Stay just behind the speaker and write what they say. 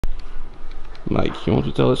Mike, you want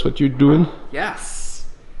to tell us what you're doing? Yes.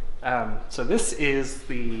 So this is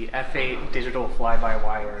the F8 digital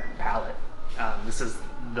fly-by-wire pallet. This is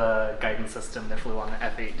the guidance system that flew on the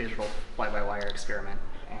F8 digital fly-by-wire experiment.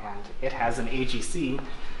 And it has an AGC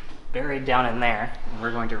buried down in there, and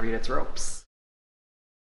we're going to read its ropes.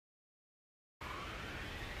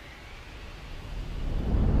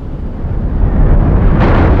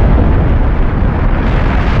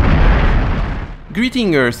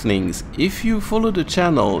 Greeting Earthlings! If you follow the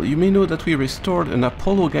channel, you may know that we restored an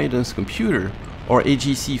Apollo guidance computer, or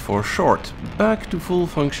AGC for short, back to full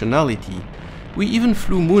functionality. We even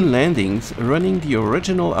flew moon landings running the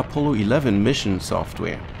original Apollo 11 mission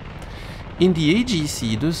software. In the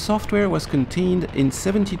AGC, the software was contained in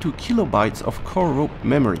 72 kilobytes of core rope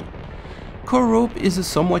memory. Core rope is a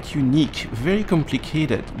somewhat unique, very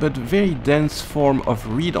complicated, but very dense form of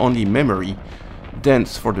read-only memory.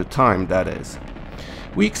 Dense for the time, that is.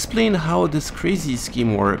 We explain how this crazy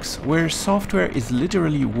scheme works, where software is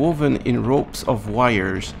literally woven in ropes of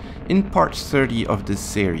wires in part 30 of this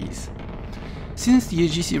series. Since the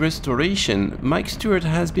AGC restoration, Mike Stewart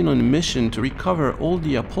has been on a mission to recover all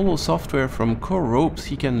the Apollo software from core ropes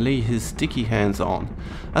he can lay his sticky hands on,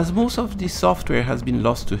 as most of this software has been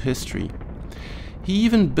lost to history. He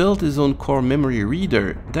even built his own core memory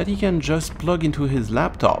reader that he can just plug into his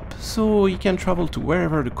laptop, so he can travel to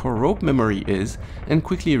wherever the core rope memory is and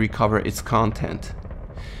quickly recover its content.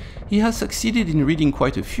 He has succeeded in reading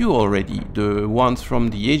quite a few already, the ones from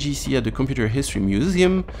the AGC at the Computer History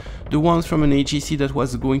Museum, the ones from an AGC that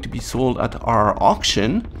was going to be sold at our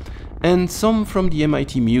auction, and some from the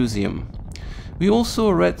MIT Museum. We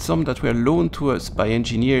also read some that were loaned to us by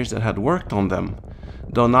engineers that had worked on them.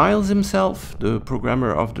 Don Iles himself, the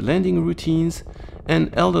programmer of the landing routines,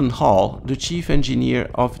 and Eldon Hall, the chief engineer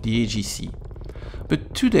of the AGC.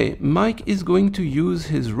 But today, Mike is going to use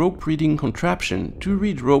his rope reading contraption to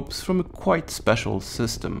read ropes from a quite special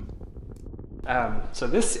system. So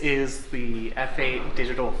this is the F8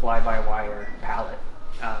 digital fly-by-wire pallet.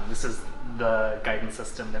 This is the guidance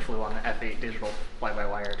system that flew on the F8 digital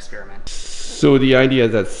fly-by-wire experiment. So the idea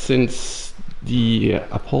is that since the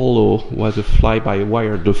Apollo was a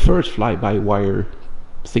fly-by-wire, the first fly-by-wire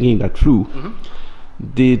thingy that flew,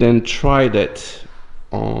 they then tried it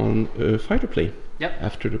on a fighter plane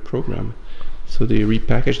after the program. So they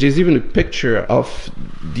repackaged. There's even a picture of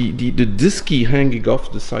the disky hanging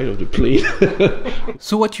off the side of the plane.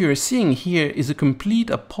 So what you're seeing here is a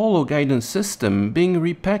complete Apollo guidance system being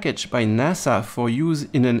repackaged by NASA for use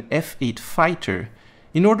in an F8 fighter,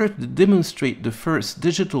 in order to demonstrate the first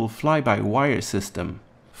digital fly-by-wire system.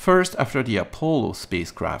 First after the Apollo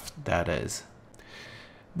spacecraft, that is.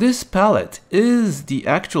 This pallet is the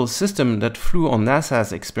actual system that flew on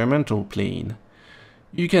NASA's experimental plane.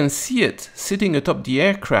 You can see it sitting atop the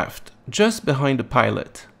aircraft, just behind the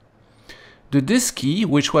pilot. The disky,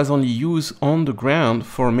 which was only used on the ground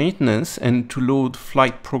for maintenance and to load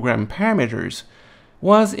flight program parameters,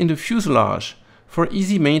 was in the fuselage for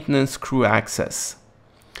easy maintenance crew access.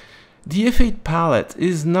 The F8 pallet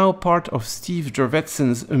is now part of Steve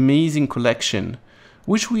Jurvetson's amazing collection,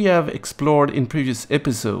 which we have explored in previous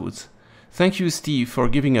episodes. Thank you, Steve, for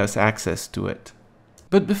giving us access to it.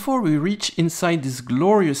 But before we reach inside this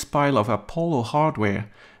glorious pile of Apollo hardware,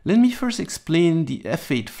 let me first explain the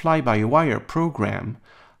F8 fly-by-wire program,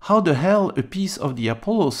 how the hell a piece of the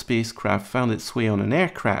Apollo spacecraft found its way on an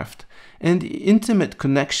aircraft, and the intimate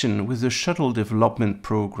connection with the Shuttle development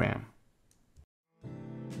program.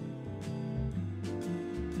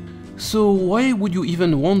 So why would you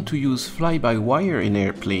even want to use fly-by-wire in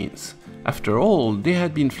airplanes? After all, they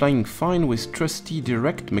had been flying fine with trusty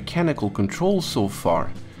direct mechanical control so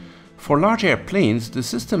far. For large airplanes, the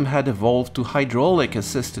system had evolved to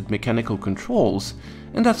hydraulic-assisted mechanical controls,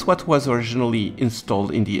 and that's what was originally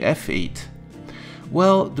installed in the F8.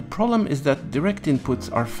 Well, the problem is that direct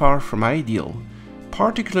inputs are far from ideal,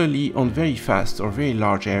 particularly on very fast or very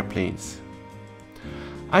large airplanes.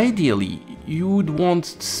 Ideally, you would want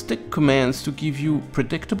stick commands to give you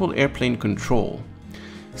predictable airplane control.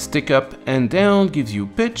 Stick up and down gives you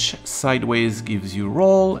pitch, sideways gives you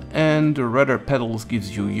roll, and the rudder pedals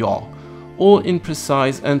gives you yaw, all in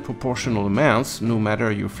precise and proportional amounts, no matter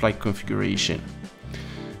your flight configuration.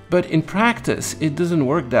 But in practice, it doesn't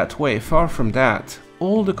work that way, far from that.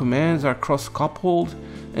 All the commands are cross-coupled,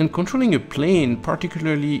 and controlling a plane,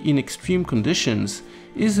 particularly in extreme conditions,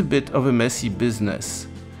 is a bit of a messy business.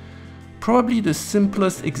 Probably the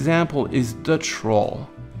simplest example is Dutch roll.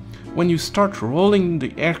 When you start rolling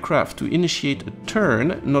the aircraft to initiate a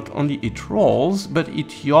turn, not only it rolls, but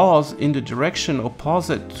it yaws in the direction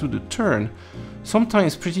opposite to the turn,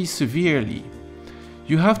 sometimes pretty severely.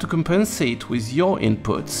 You have to compensate with your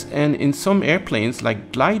inputs, and in some airplanes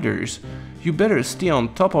like gliders, you better stay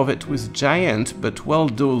on top of it with giant but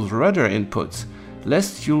well-dosed rudder inputs,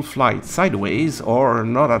 lest you'll fly sideways or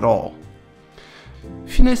not at all.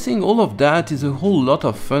 Finessing all of that is a whole lot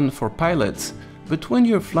of fun for pilots, but when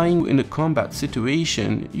you're flying in a combat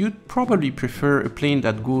situation, you'd probably prefer a plane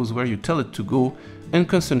that goes where you tell it to go and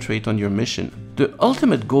concentrate on your mission. The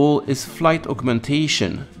ultimate goal is flight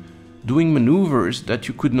augmentation, doing maneuvers that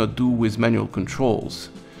you could not do with manual controls.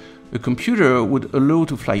 A computer would allow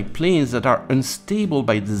to fly planes that are unstable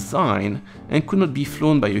by design and could not be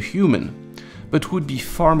flown by a human, but would be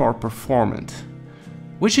far more performant.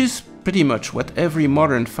 Which is pretty much what every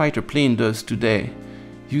modern fighter plane does today.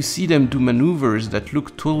 You see them do maneuvers that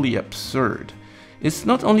look totally absurd. It's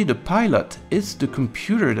not only the pilot, it's the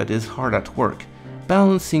computer that is hard at work,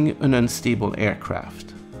 balancing an unstable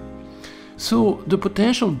aircraft. So the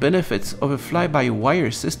potential benefits of a fly-by-wire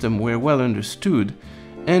system were well understood,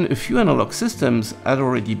 and a few analog systems had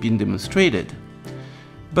already been demonstrated.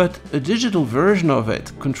 But a digital version of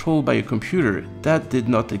it, controlled by a computer, that did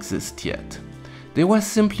not exist yet. There was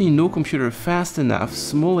simply no computer fast enough,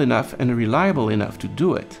 small enough, and reliable enough to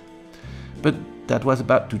do it. But that was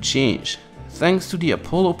about to change. Thanks to the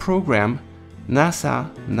Apollo program, NASA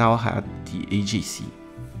now had the AGC.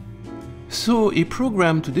 So a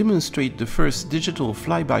program to demonstrate the first digital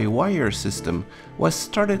fly-by-wire system was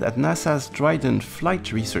started at NASA's Dryden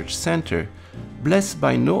Flight Research Center, blessed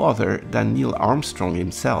by no other than Neil Armstrong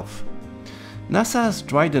himself. NASA's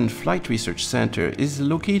Dryden Flight Research Center is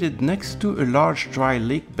located next to a large dry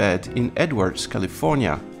lake bed in Edwards,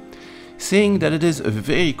 California. Saying that it is a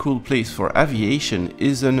very cool place for aviation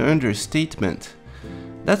is an understatement.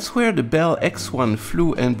 That's where the Bell X-1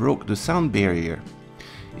 flew and broke the sound barrier.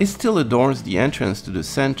 It still adorns the entrance to the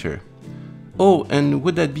center. Oh, and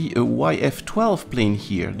would that be a YF-12 plane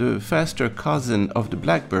here, the faster cousin of the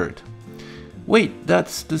Blackbird? Wait,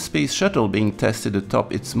 that's the Space Shuttle being tested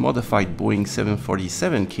atop its modified Boeing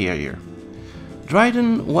 747 carrier.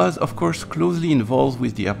 Dryden was of course closely involved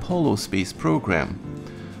with the Apollo space program.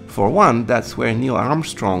 For one, that's where Neil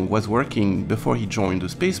Armstrong was working before he joined the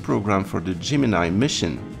space program for the Gemini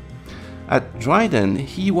mission. At Dryden,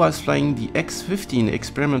 he was flying the X-15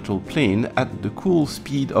 experimental plane at the cool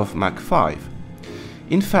speed of Mach 5.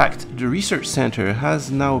 In fact, the research center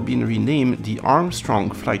has now been renamed the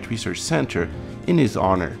Armstrong Flight Research Center in his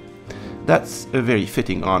honor. That's a very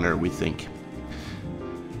fitting honor, we think.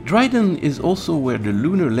 Dryden is also where the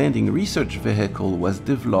Lunar Landing Research Vehicle was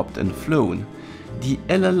developed and flown. The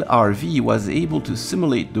LLRV was able to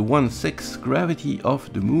simulate the 1/6 gravity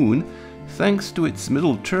of the Moon thanks to its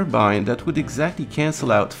middle turbine that would exactly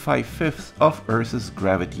cancel out 5/5 of Earth's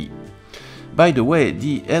gravity. By the way,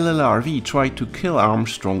 the LLRV tried to kill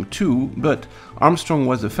Armstrong too, but Armstrong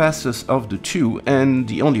was the fastest of the two and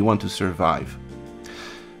the only one to survive.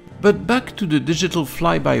 But back to the digital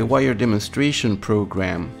fly-by-wire demonstration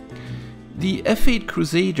program. The F8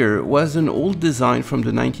 Crusader was an old design from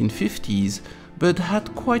the 1950s, but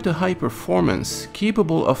had quite a high performance,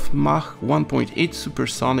 capable of Mach 1.8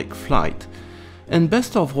 supersonic flight. And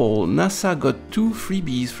best of all, NASA got 2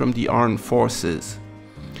 freebies from the armed forces.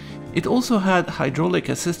 It also had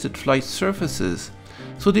hydraulic-assisted flight surfaces,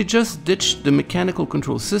 so they just ditched the mechanical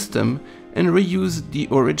control system and reused the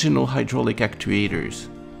original hydraulic actuators.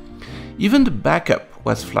 Even the backup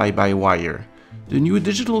was fly-by-wire. The new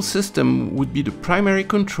digital system would be the primary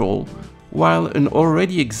control, while an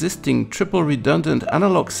already existing triple redundant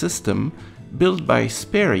analog system built by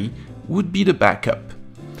Sperry would be the backup.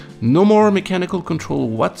 No more mechanical control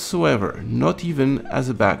whatsoever, not even as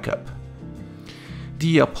a backup.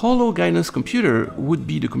 The Apollo guidance computer would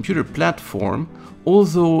be the computer platform,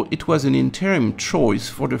 although it was an interim choice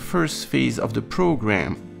for the first phase of the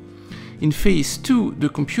program. In phase 2, the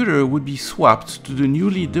computer would be swapped to the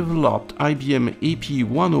newly developed IBM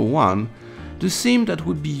AP101, the same that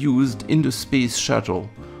would be used in the Space Shuttle.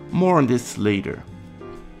 More on this later.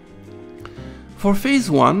 For phase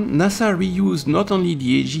 1, NASA reused not only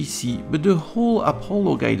the AGC but the whole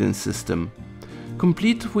Apollo guidance system,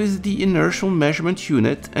 complete with the inertial measurement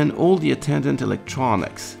unit and all the attendant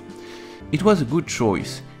electronics. It was a good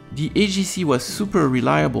choice. The AGC was super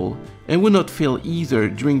reliable and would not fail either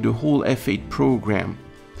during the whole F8 program.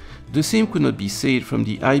 The same could not be said from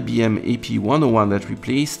the IBM AP101 that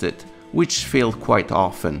replaced it, which failed quite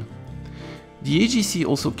often. The AGC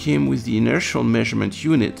also came with the inertial measurement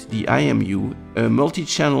unit, the IMU, a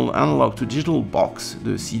multi-channel analog to digital box,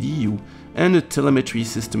 the CDU, and a telemetry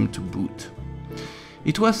system to boot.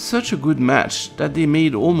 It was such a good match that they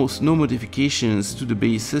made almost no modifications to the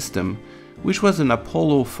base system, which was an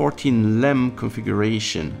Apollo 14 LEM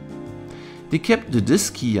configuration. They kept the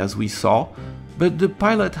disk key as we saw, but the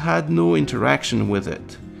pilot had no interaction with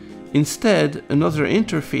it. Instead, another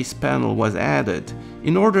interface panel was added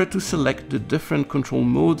in order to select the different control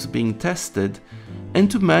modes being tested and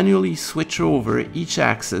to manually switch over each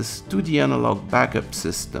axis to the analog backup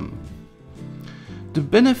system. The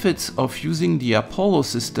benefits of using the Apollo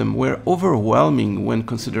system were overwhelming when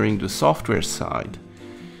considering the software side.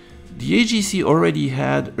 The AGC already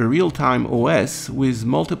had a real-time OS with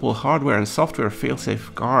multiple hardware and software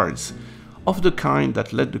failsafe guards, of the kind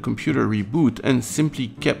that let the computer reboot and simply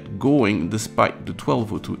kept going despite the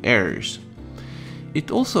 1202 errors. It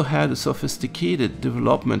also had a sophisticated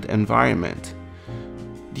development environment.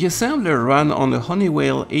 The assembler ran on a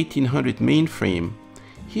Honeywell 1800 mainframe.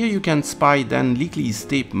 Here you can spy Dan Leakley's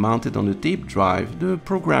tape mounted on the tape drive, the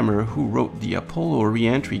programmer who wrote the Apollo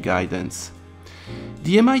re-entry guidance.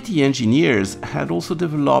 The MIT engineers had also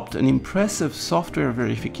developed an impressive software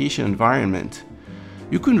verification environment.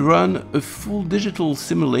 You could run a full digital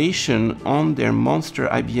simulation on their monster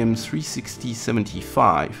IBM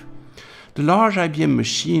 36075. The large IBM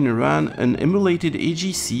machine ran an emulated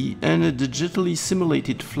AGC and a digitally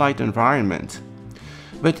simulated flight environment.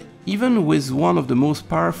 But even with one of the most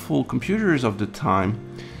powerful computers of the time,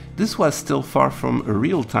 this was still far from a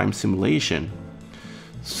real-time simulation.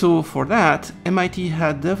 So for that, MIT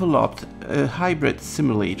had developed a hybrid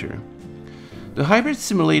simulator. The hybrid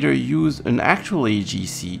simulator used an actual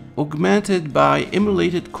AGC augmented by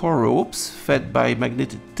emulated core ropes fed by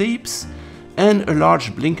magnetic tapes and a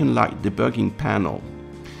large blink and light debugging panel.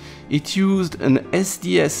 It used an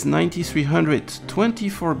SDS 9300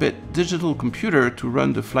 24-bit digital computer to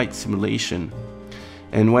run the flight simulation.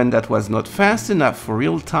 And when that was not fast enough for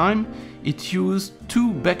real time, it used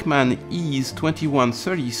two Beckman EASE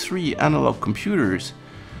 2133 analog computers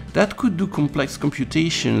that could do complex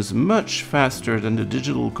computations much faster than the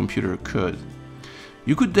digital computer could.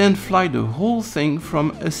 You could then fly the whole thing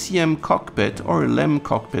from a CM cockpit or a LEM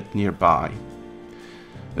cockpit nearby.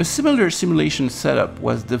 A similar simulation setup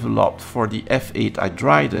was developed for the F8 at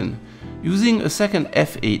Dryden, using a second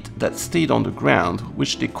F8 that stayed on the ground,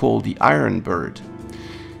 which they called the Iron Bird.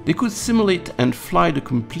 They could simulate and fly the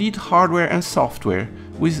complete hardware and software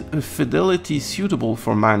with a fidelity suitable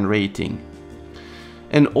for man rating.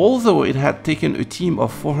 And although it had taken a team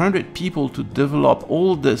of 400 people to develop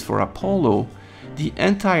all this for Apollo, the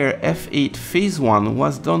entire F8 Phase 1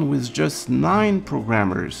 was done with just 9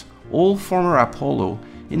 programmers, all former Apollo,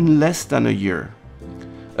 in less than a year.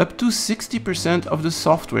 Up to 60% of the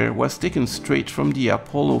software was taken straight from the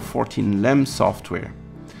Apollo 14 LEM software.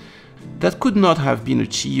 That could not have been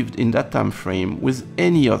achieved in that time frame with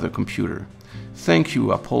any other computer. Thank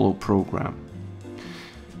you, Apollo program.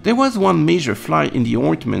 There was one major fly in the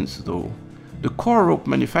ointment though. The core rope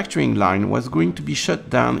manufacturing line was going to be shut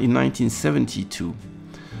down in 1972.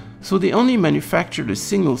 So they only manufactured a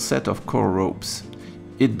single set of core ropes.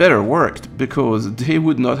 It better worked, because they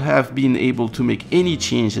would not have been able to make any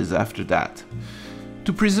changes after that.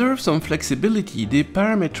 To preserve some flexibility, they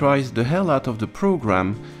parameterized the hell out of the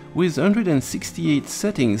program, with 168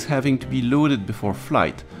 settings having to be loaded before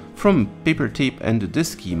flight, from paper tape and the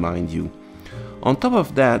disk key, mind you. On top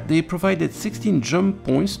of that, they provided 16 jump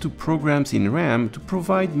points to programs in RAM to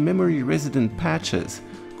provide memory resident patches,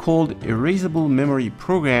 called erasable memory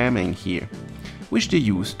programming here, which they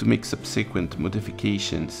used to make subsequent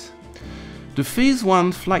modifications. The Phase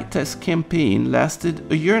 1 flight test campaign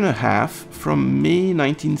lasted a year and a half, from May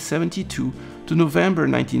 1972 to November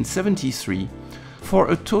 1973, for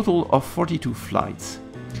a total of 42 flights.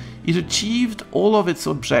 It achieved all of its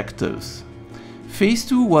objectives. Phase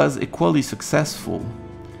 2 was equally successful.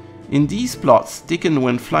 In these plots taken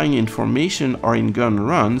when flying in formation or in gun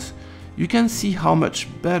runs, you can see how much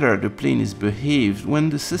better the plane is behaved when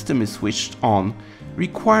the system is switched on,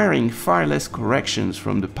 requiring far less corrections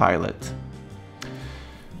from the pilot.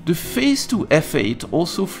 The Phase 2 F8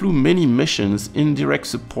 also flew many missions in direct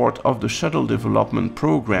support of the Shuttle development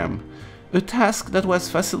program, a task that was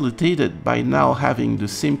facilitated by now having the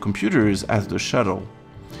same computers as the Shuttle.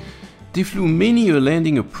 They flew many a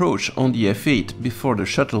landing approach on the F8 before the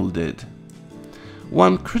Shuttle did.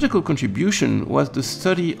 One critical contribution was the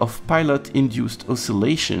study of pilot-induced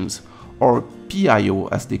oscillations, or PIO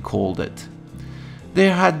as they called it.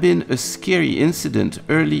 There had been a scary incident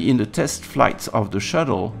early in the test flights of the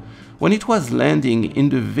Shuttle, when it was landing in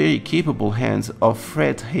the very capable hands of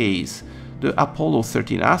Fred Hayes, the Apollo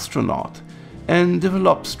 13 astronaut, and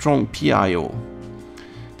developed strong PIO.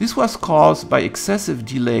 This was caused by excessive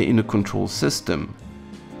delay in the control system.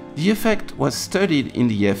 The effect was studied in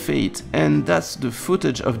the F8, and that's the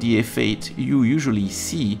footage of the F8 you usually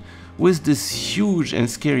see with this huge and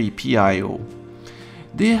scary PIO.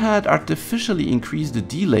 They had artificially increased the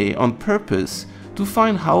delay on purpose to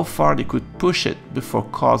find how far they could push it before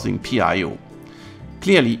causing PIO.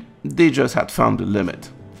 Clearly, they just had found the limit.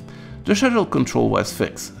 The shuttle control was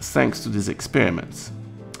fixed thanks to these experiments.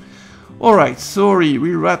 Alright, sorry,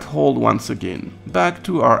 we rat-holed once again. Back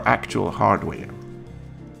to our actual hardware.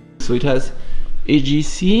 So it has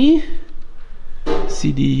AGC,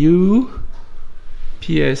 CDU,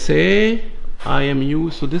 PSA,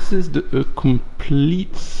 IMU, so this is a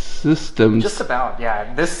complete system. Just about,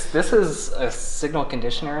 yeah. This is a signal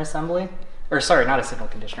conditioner assembly. Or sorry, not a signal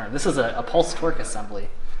conditioner. This is a pulse torque assembly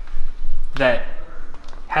that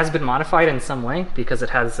has been modified in some way because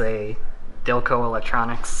it has a Delco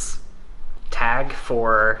Electronics tag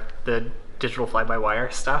for the digital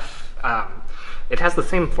fly-by-wire stuff. It has the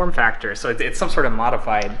same form factor, so it's some sort of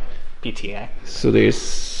modified PTA. So there's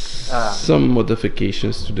some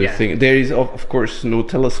modifications to the thing. There is, of course, no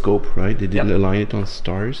telescope, right? They didn't align it on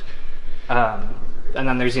stars. And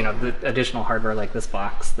then there's, the additional hardware like this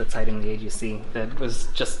box that's hiding the AGC that was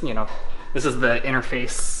just, this is the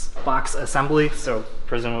interface box assembly, so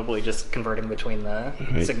presumably just converting between the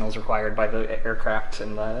signals required by the aircraft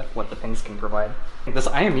and what the pings can provide. This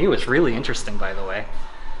IMU is really interesting, by the way.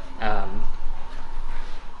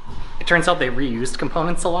 It turns out they reused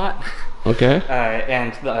components a lot. Okay.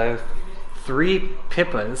 And the 3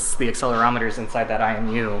 PIPAs, the accelerometers inside that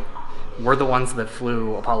IMU, were the ones that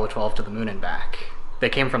flew Apollo 12 to the moon and back. They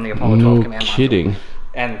came from the Apollo 12 command module. No kidding.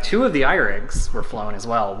 And 2 of the IRIGs were flown as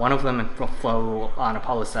well. One of them flew on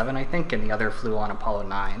Apollo 7, I think, and the other flew on Apollo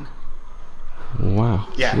 9. Wow.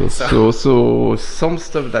 Yeah. So some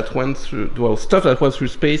stuff that went through, stuff that went through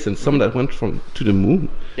space and some that went to the moon.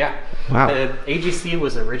 Yeah. Wow. The AGC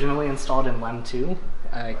was originally installed in LEM 2.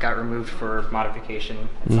 It got removed for modification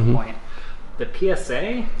at some point. The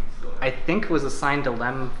PSA, I think, was assigned to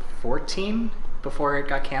LEM 14 before it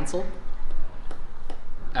got canceled.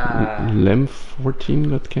 LEM 14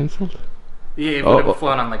 got cancelled? Yeah, it would have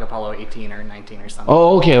flown on like Apollo 18 or 19 or something.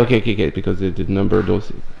 Oh, okay, because they did number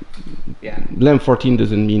those. Yeah. LEM 14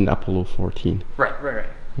 doesn't mean Apollo 14. Right.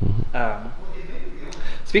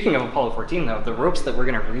 Speaking of Apollo 14, though, the ropes that we're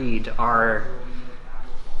going to read are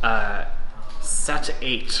set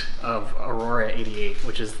 8 of Aurora 88,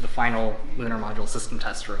 which is the final lunar module system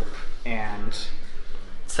test rope. And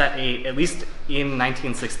set 8, at least in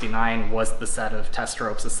 1969, was the set of test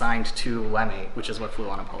ropes assigned to LEM 8, which is what flew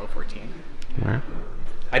on Apollo 14. Wow.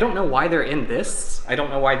 I don't know why they're in this. I don't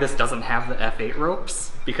know why this doesn't have the F8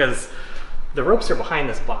 ropes, because the ropes are behind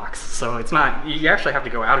this box, so it's not, you actually have to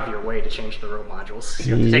go out of your way to change the rope modules.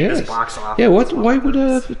 You have to take this box off. Yeah, why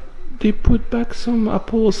would they put back some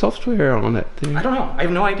Apollo software on it? I don't know. I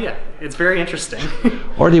have no idea. It's very interesting.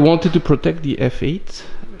 Or they wanted to protect the F8.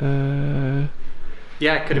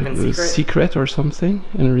 Yeah, it could have been secret or something,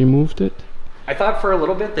 and removed it. I thought for a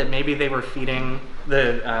little bit that maybe they were feeding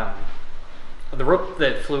the rope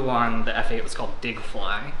that flew on the F8 was called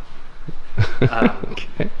Digfly.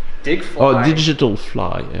 Okay. Digfly. Oh, digital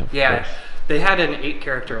fly. Yeah. Course. They had an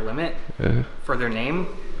 8-character limit for their name,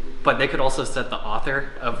 but they could also set the author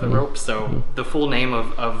of the rope. So the full name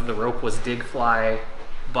of the rope was Digfly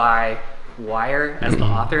by Wire as the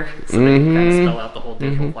author. So they could kind of spell out the whole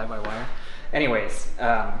digital fly by wire. Anyways,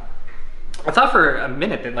 I thought for a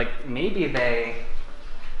minute that like maybe they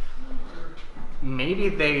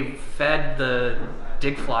fed the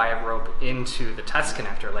Digfly rope into the test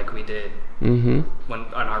connector like we did when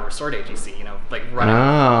on our Resort AGC, like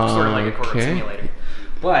running sort of like a core simulator.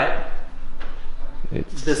 But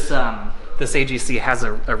this AGC has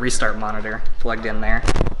a restart monitor plugged in there,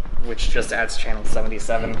 which just adds channel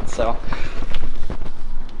 77. So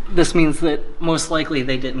this means that most likely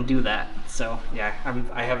they didn't do that. So yeah,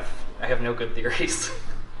 I have no good theories.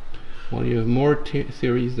 Well, you have more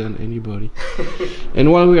theories than anybody.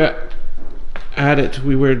 And while we are at it,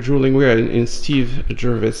 we were drooling. We were in Steve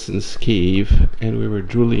Jervison's cave, and we were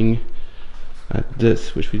drooling at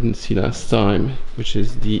this, which we didn't see last time, which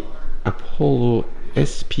is the Apollo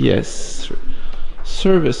SPS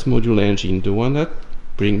service module engine, the one that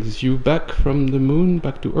brings you back from the moon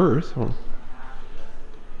back to Earth, or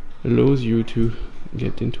allows you to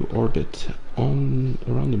get into orbit around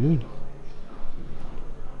the moon.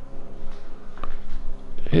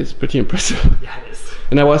 It's pretty impressive. Yeah, it is.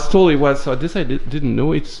 And I was told it was, so this I didn't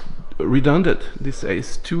know, it's redundant. This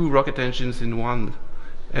is 2 rocket engines in one.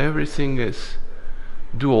 Everything is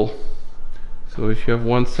dual. So if you have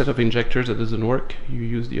one set of injectors that doesn't work, you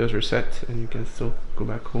use the other set and you can still go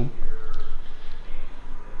back home.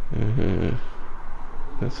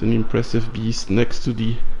 That's an impressive beast next to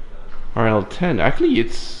the RL10. Actually,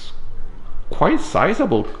 it's quite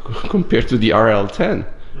sizable compared to the RL10,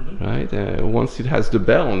 right? Once it has the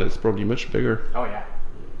bell, it's probably much bigger. Oh yeah.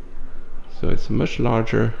 So it's a much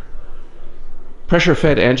larger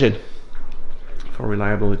pressure-fed engine for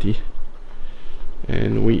reliability.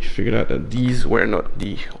 And we figured out that these were not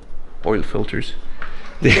the oil filters.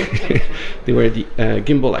 They were the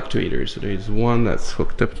gimbal actuators. So there is one that's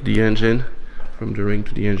hooked up to the engine, from the ring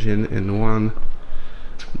to the engine, and one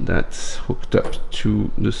that's hooked up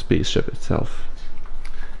to the spaceship itself.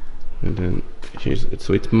 And then here's it.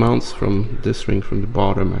 So it mounts from this ring from the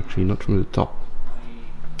bottom, actually, not from the top.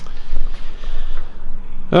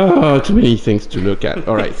 Oh, too many things to look at.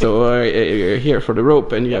 All right, so here for the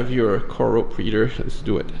rope, and you have your core rope reader. Let's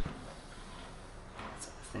do it.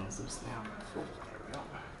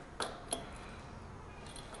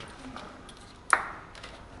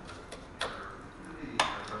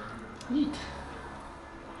 Neat.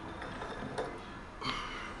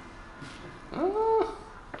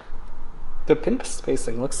 The pin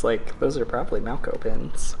spacing looks like those are probably Malco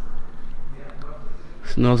pins.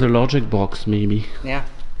 It's another logic box, maybe. Yeah.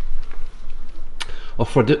 Or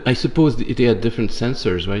for the, I suppose they had different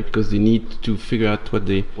sensors, right? Because they need to figure out what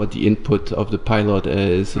the input of the pilot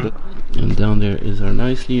is. So that, and down there is our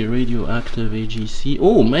nicely radioactive AGC.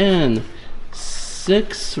 Oh man,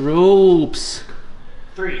 6 ropes.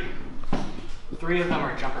 3. 3 of them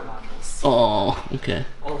are jumper modules. Oh, okay.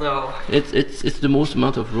 Although it's the most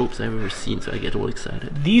amount of ropes I've ever seen, so I get all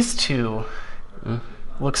excited. These 2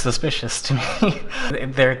 look suspicious to me.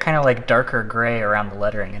 They're kind of like darker gray around the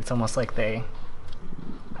lettering. It's almost like they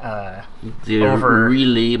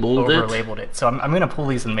relabeled it. So I'm going to pull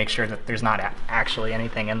these and make sure that there's not actually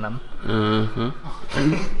anything in them. And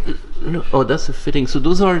oh, that's a fitting. So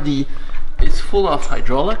those are it's full of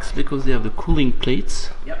hydraulics because they have the cooling plates.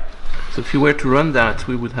 Yep. So if you were to run that,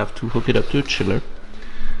 we would have to hook it up to a chiller,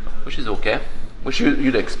 which is okay, which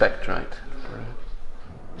you'd expect, right?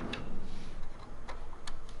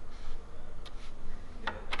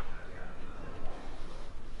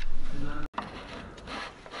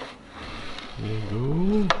 There you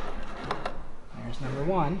go. There's number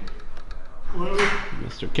 1. Hello.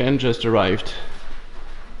 Mr. Ken just arrived.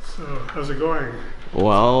 So, how's it going?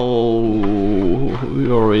 Well,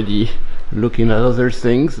 we're already looking at other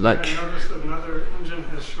things, like... I noticed another engine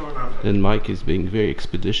has shown up. And Mike is being very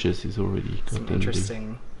expeditious. He's already got Some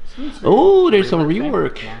interesting. Oh, there's some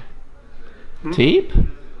rework. Yeah. Tape?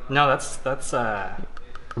 No, that's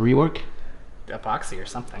Rework? epoxy or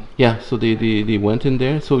something. Yeah, so they went in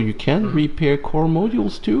there. So you can repair core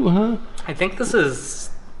modules too, huh? I think this is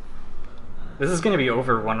going to be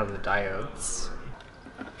over one of the diodes.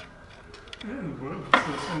 And what's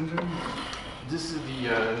this engine? This is the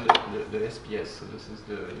SPS, so this is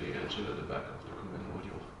the engine at the back of the command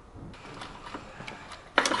module.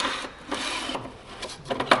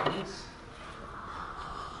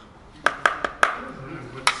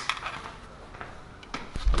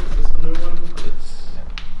 What's this other one? It's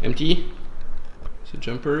empty. It's a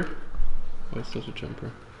jumper. Oh, it's not a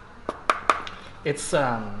jumper. It's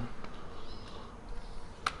I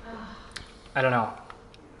don't know.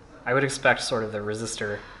 I would expect sort of the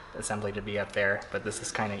resistor assembly to be up there, but this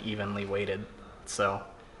is kind of evenly weighted, so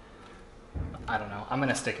I don't know. I'm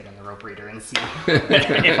gonna stick it in the rope reader and see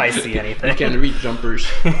if I see anything. You can read jumpers.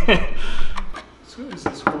 So is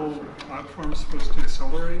this whole platform supposed to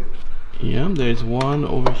accelerate? Yeah, there's one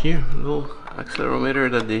over here, a little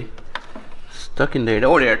accelerometer that they stuck in there.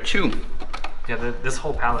 Oh, there are 2. Yeah, this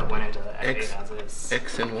whole pallet went into the F8 as is.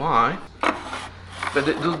 X and Y. But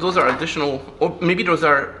those are additional, or maybe those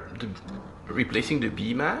are replacing the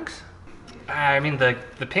B mags? I mean, the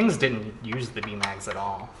pings didn't use the B mags at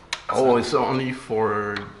all. Oh, it's only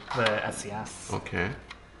for the SCS. Okay.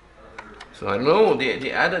 So I don't know,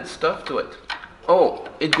 they added stuff to it. Oh,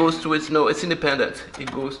 it goes to its, no, it's independent.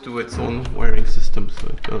 It goes to its own wiring system. So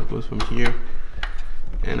it goes from here.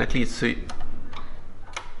 And at least a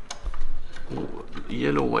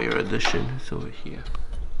yellow wire addition is over here.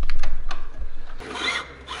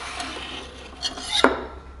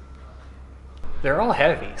 They're all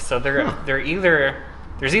heavy, so they're either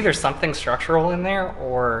there's either something structural in there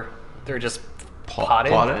or they're just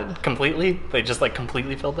potted completely. They just like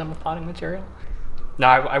completely filled them with potting material. No,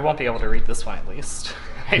 I won't be able to read this one at least.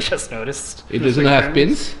 I just noticed. It doesn't have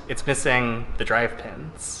pins? It's missing the drive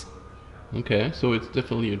pins. Okay, so it's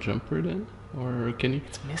definitely a jumper then? Or can you?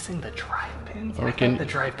 It's missing the drive pins? Or I can thought the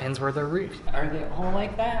drive pins were the roof. Are they all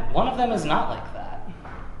like that? One of them is not like that.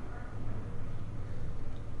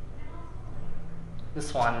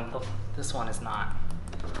 This one is not.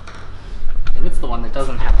 And it's the one that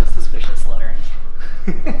doesn't have the suspicious lettering.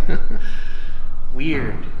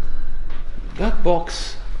 Weird. That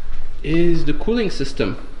box is the cooling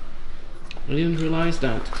system. I didn't realize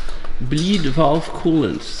that. Bleed valve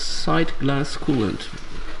coolant, side glass coolant.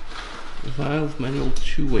 Valve manual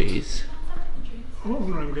 2 ways. Oh,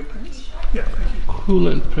 I'm good, thanks. Yeah, thank you.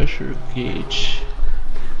 Coolant pressure gauge.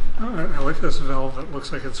 Oh, I like this valve. It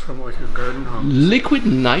looks like it's from like a garden hose. Liquid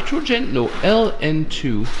nitrogen? No,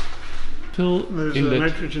 LN2. Fill There's a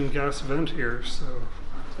nitrogen gas vent here, so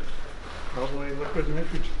probably liquid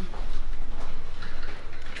nitrogen.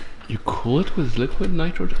 You cool it with liquid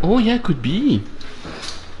nitrogen? Oh yeah, could be.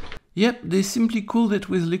 Yep, they simply cooled it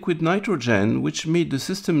with liquid nitrogen, which made the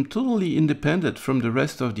system totally independent from the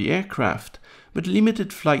rest of the aircraft, but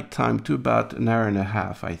limited flight time to about an hour and a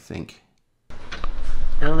half, I think.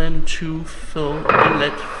 LN2 fill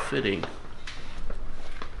inlet fitting.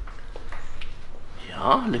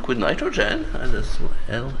 Yeah, liquid nitrogen. That's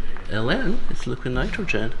LN, it's liquid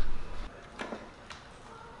nitrogen.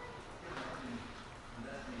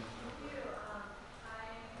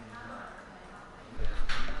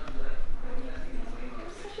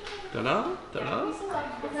 Ta-da! Ta-da!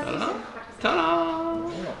 Ta-da!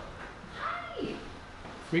 Ta-da!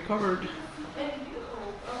 Recovered.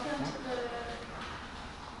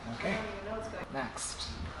 Okay. Next.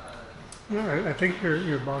 Yeah, I think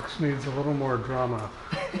your box needs a little more drama.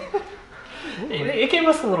 It gave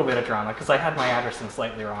us a little bit of drama because I had my addressing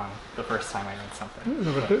slightly wrong the first time I did something.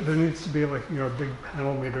 No, but there needs to be like, you know, a big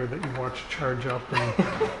panel meter that you watch charge up,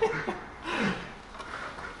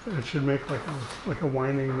 and it should make like a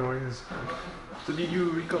whining noise. So did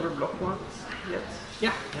you recover block ones yet?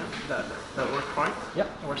 Yeah. Yeah, that worked fine? Yep,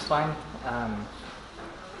 it works fine.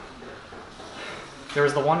 There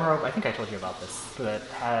was the one rope, I think I told you about this, that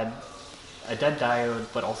had a dead diode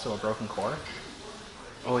but also a broken core.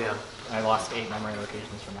 Oh yeah. I lost 8 memory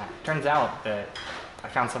locations from that. Turns out that I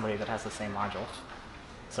found somebody that has the same module.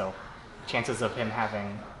 So chances of him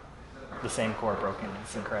having the same core broken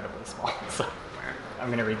is incredibly small. So I'm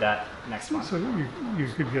going to read that next one. So you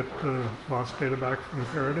could get the lost data back from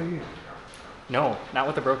Faraday? No, not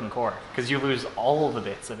with the broken core, because you lose all the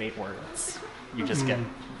bits of 8 words. You just get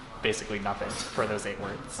basically nothing for those 8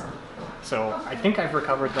 words. So I think I've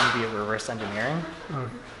recovered them via reverse engineering.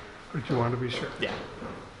 But you want to be sure. Yeah.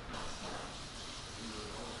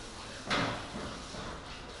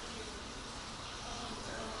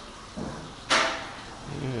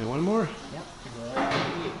 One more. Yep.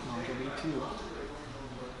 Module B2.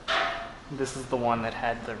 This is the one that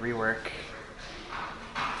had the rework.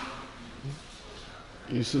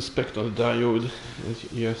 You suspect on diode.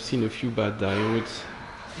 You have seen a few bad diodes.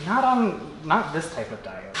 Not this type of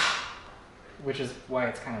diode, which is why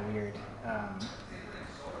it's kind of weird.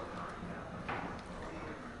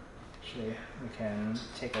 Actually, we can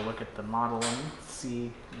take a look at the model and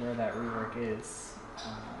see where that rework is.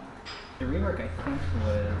 The rework, I think,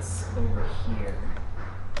 was over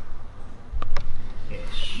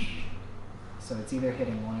here-ish. So it's either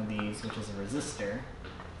hitting one of these, which is a resistor,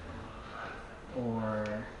 or...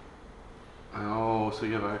 Oh, so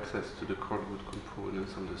you have access to the cardboard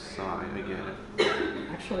components on the side, I get it.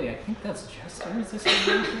 Actually, I think that's just a resistor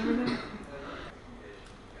right over there.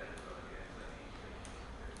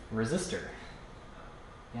 Resistor.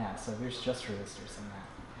 Yeah, so there's just resistors in that.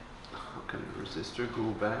 How can a resistor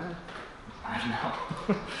go bad? I don't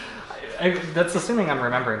know. That's assuming I'm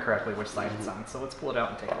remembering correctly which side it's on, so let's pull it out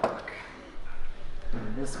and take a look.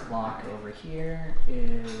 And this block over here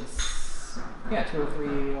is, yeah,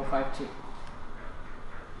 203052.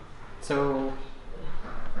 So,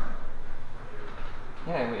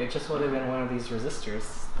 yeah, it just would have been one of these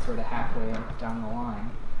resistors sort of halfway down the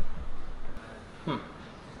line.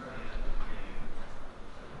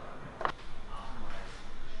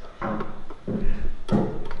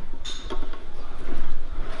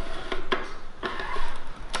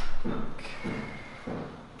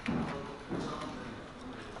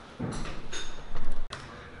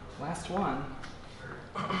 Last one.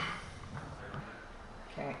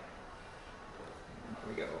 Okay. Here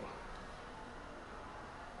we go.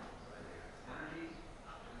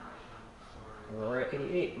 Aurora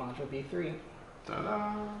 88, module B3.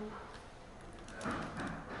 Ta-da!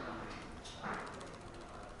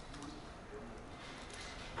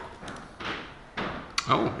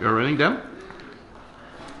 Oh, you're running them?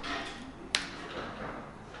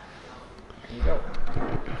 There you go.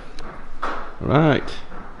 Right.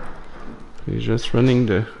 We're just running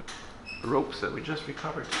the ropes that we just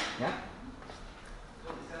recovered. Yeah.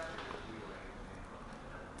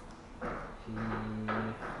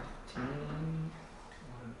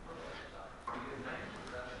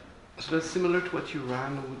 So that's similar to what you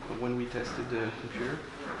ran when we tested the computer,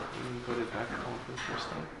 when we got it back on for the first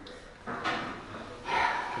time.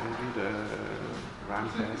 Can we do the RAM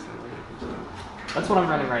test and all that good stuff? That's what I'm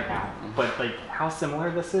running right now. But like, how similar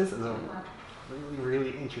this is a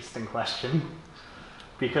really interesting question.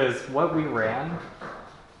 Because what we ran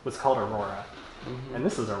was called Aurora. And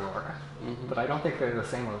this is Aurora. But I don't think they're the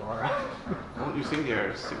same Aurora. Oh, you think they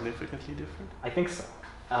are significantly different? I think so.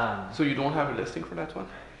 So you don't have a listing for that one?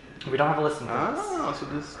 We don't have a listing for this. Ah, so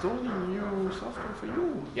this is totally new software for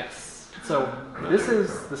you. Yes. So this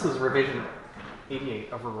is revision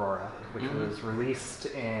 88 of Aurora, which was released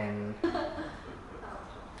in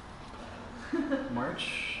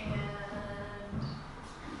March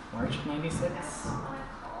of '96.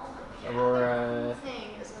 Aurora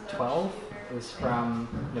 12 is from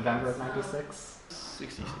November of '96.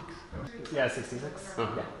 66. Yeah, 66.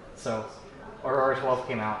 Yeah. So Aurora 12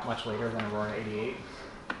 came out much later than Aurora 88.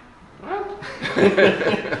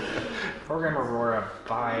 Program Aurora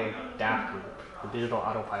by DAF Group, the Digital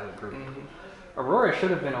Autopilot Group. Aurora should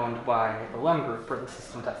have been owned by the LEM Group or the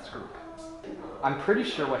System Test Group. I'm pretty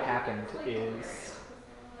sure what happened is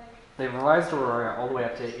they revised Aurora all the way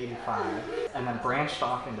up to 85 and then branched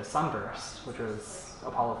off into Sunburst, which was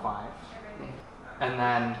Apollo 5. And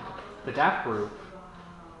then the DAF Group,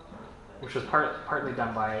 which was partly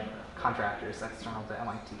done by contractors external to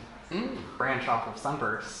MIT, branch off of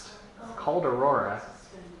Sunburst, called Aurora,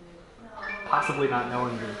 possibly not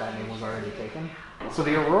knowing that that name was already taken. So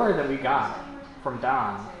the Aurora that we got from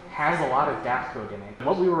Don has a lot of DAF code in it.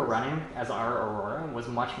 What we were running as our Aurora was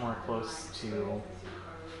much more close to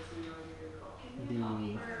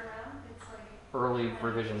the early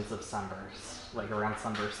revisions of Sunburst, like around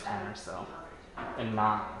Sunburst 10 or so, and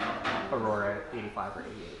not Aurora 85 or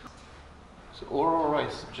 88. So Aurora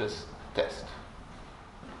is just test.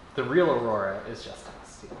 The real Aurora is just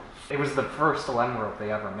test. It was the first LEM rope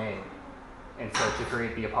they ever made. And so to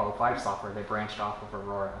create the Apollo 5 software, they branched off of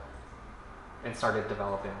Aurora and started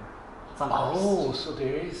developing Sunburst. Oh, so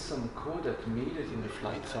there is some code that made it in the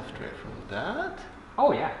flight software from that?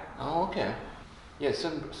 Oh, yeah. Oh, okay. Yeah,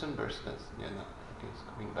 Sunburst, that's, yeah, no, okay, it's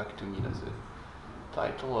coming back to me as a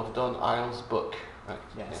title of Don Isles' book. Right.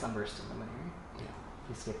 Yeah, Sunburst in the Luminary. Yeah.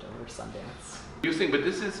 He skipped over Sundance. You think, but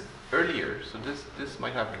this is earlier, so this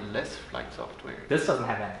might have less flight software. This doesn't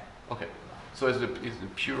have any. Okay. So is the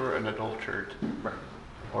pure unadulterated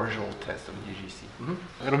original test of the AGC.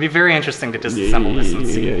 It'll be very interesting to disassemble this and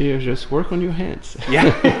see. Yeah, just work on your hands.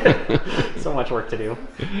 Yeah. So much work to do.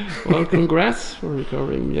 Well, congrats for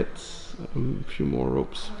recovering yet a few more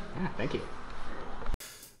ropes. Yeah, thank you.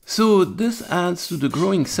 So this adds to the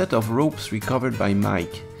growing set of ropes recovered by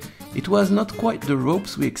Mike. It was not quite the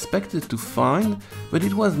ropes we expected to find, but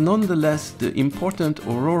it was nonetheless the important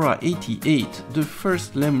Aurora 88, the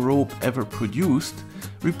first LEM rope ever produced,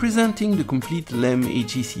 representing the complete LEM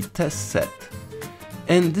AGC test set.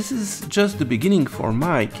 And this is just the beginning for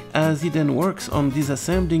Mike, as he then works on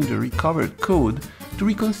disassembling the recovered code to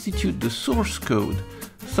reconstitute the source code,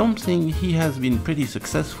 something he has been pretty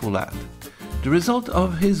successful at. The result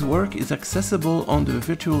of his work is accessible on the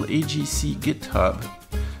virtual AGC Github.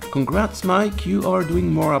 Congrats Mike, you are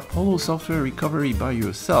doing more Apollo software recovery by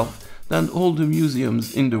yourself than all the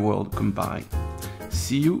museums in the world combined.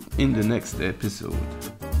 See you in the next episode.